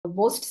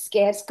most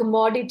scarce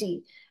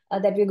commodity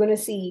that we're going to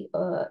see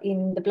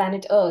in the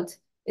planet Earth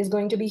is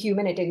going to be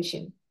human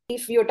attention.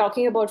 If you're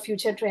talking about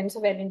future trends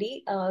of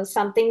L&D,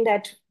 something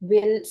that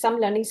will, some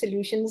learning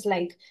solutions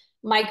like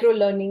micro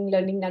learning,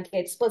 learning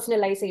nuggets,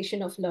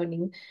 personalization of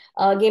learning,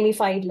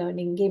 gamified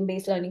learning,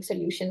 game-based learning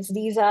solutions.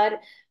 These are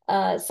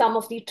some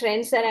of the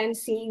trends that I'm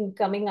seeing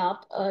coming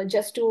up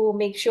just to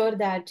make sure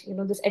that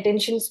this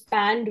attention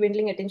span,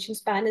 dwindling attention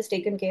span, is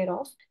taken care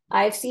of.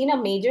 I've seen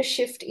a major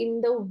shift in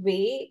the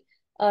way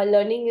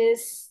learning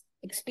is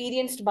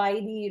experienced by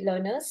the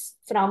learners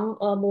from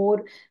a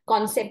more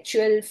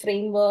conceptual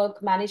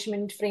framework,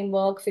 management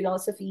framework,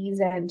 philosophies,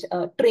 and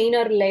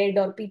trainer-led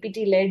or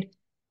PPT-led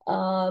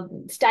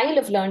style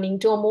of learning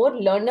to a more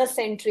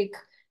learner-centric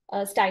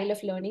style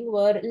of learning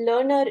where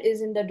learner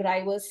is in the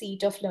driver's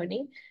seat of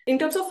learning. In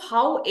terms of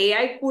how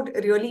AI could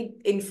really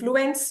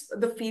influence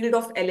the field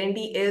of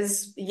L&D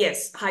is,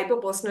 yes,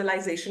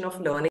 hyper-personalization of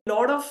learning. A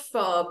lot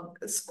of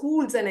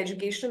schools and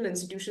educational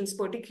institutions,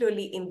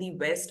 particularly in the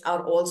West,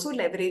 are also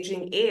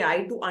leveraging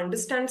AI to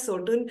understand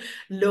certain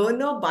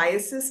learner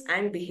biases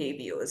and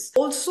behaviors.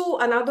 Also,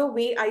 another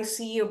way I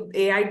see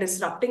AI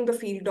disrupting the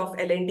field of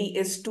L&D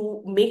is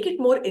to make it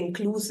more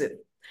inclusive,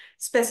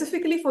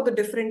 specifically for the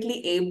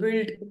differently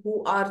abled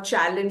who are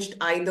challenged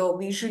either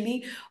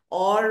visually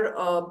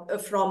or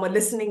from a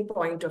listening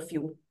point of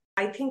view.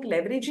 I think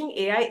leveraging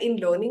AI in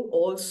learning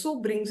also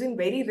brings in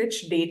very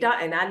rich data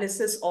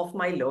analysis of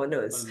my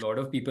learners. A lot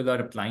of people are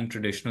applying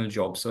traditional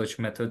job search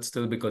methods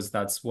still because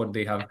that's what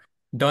they have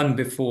done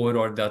before,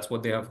 or that's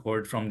what they have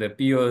heard from their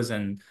peers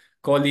and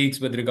colleagues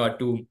with regard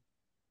to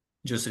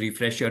just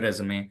refresh your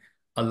resume,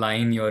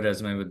 align your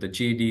resume with the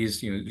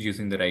JDs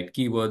using the right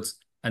keywords,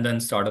 and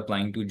then start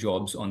applying to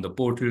jobs on the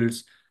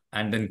portals,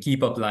 and then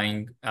keep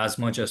applying as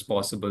much as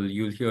possible.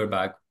 You'll hear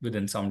back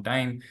within some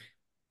time.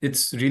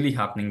 It's really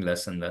happening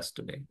less and less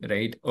today,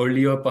 right?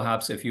 Earlier,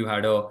 perhaps if you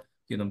had a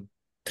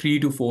 3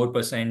 to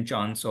 4%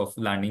 chance of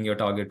landing your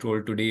target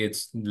role, today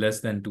it's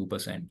less than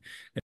 2%.